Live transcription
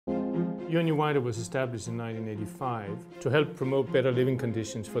UNU-WIDER was established in 1985 to help promote better living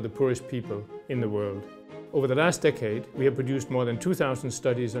conditions for the poorest people in the world. Over the last decade, we have produced more than 2,000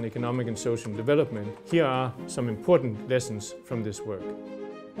 studies on economic and social development. Here are some important lessons from this work.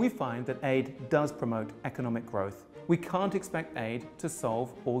 We find that aid does promote economic growth. We can't expect aid to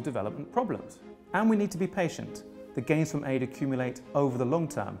solve all development problems. And we need to be patient. The gains from aid accumulate over the long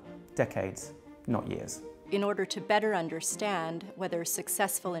term, decades, not years. In order to better understand whether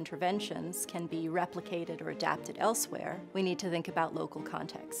successful interventions can be replicated or adapted elsewhere, we need to think about local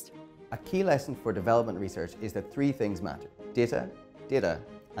context. A key lesson for development research is that three things matter: data, data,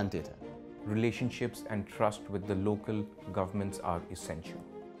 and data. Relationships and trust with the local governments are essential.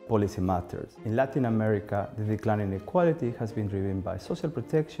 Policy matters. In Latin America, the decline in inequality has been driven by social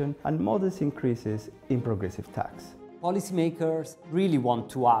protection and modest increases in progressive tax. Policymakers really want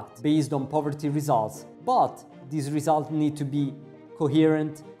to act based on poverty results, but these results need to be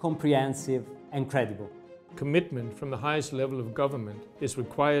coherent, comprehensive, and credible. Commitment from the highest level of government is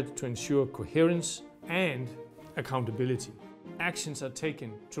required to ensure coherence and accountability. Actions are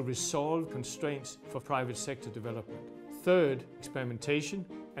taken to resolve constraints for private sector development. Third, experimentation,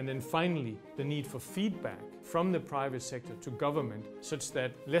 and then finally, the need for feedback from the private sector to government such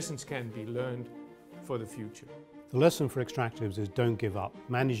that lessons can be learned for the future. The lesson for extractives is don't give up.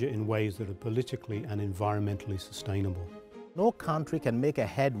 Manage it in ways that are politically and environmentally sustainable. No country can make a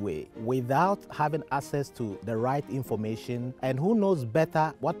headway without having access to the right information, and who knows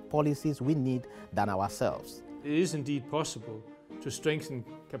better what policies we need than ourselves. It is indeed possible to strengthen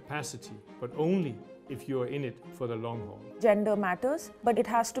capacity, but only if you are in it for the long haul. Gender matters, but it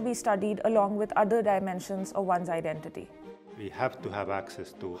has to be studied along with other dimensions of one's identity. We have to have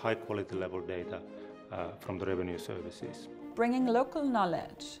access to high quality level data from the revenue services. Bringing local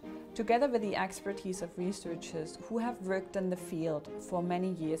knowledge together with the expertise of researchers who have worked in the field for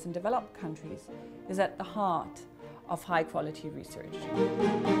many years in developed countries is at the heart of high quality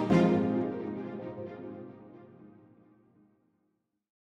research.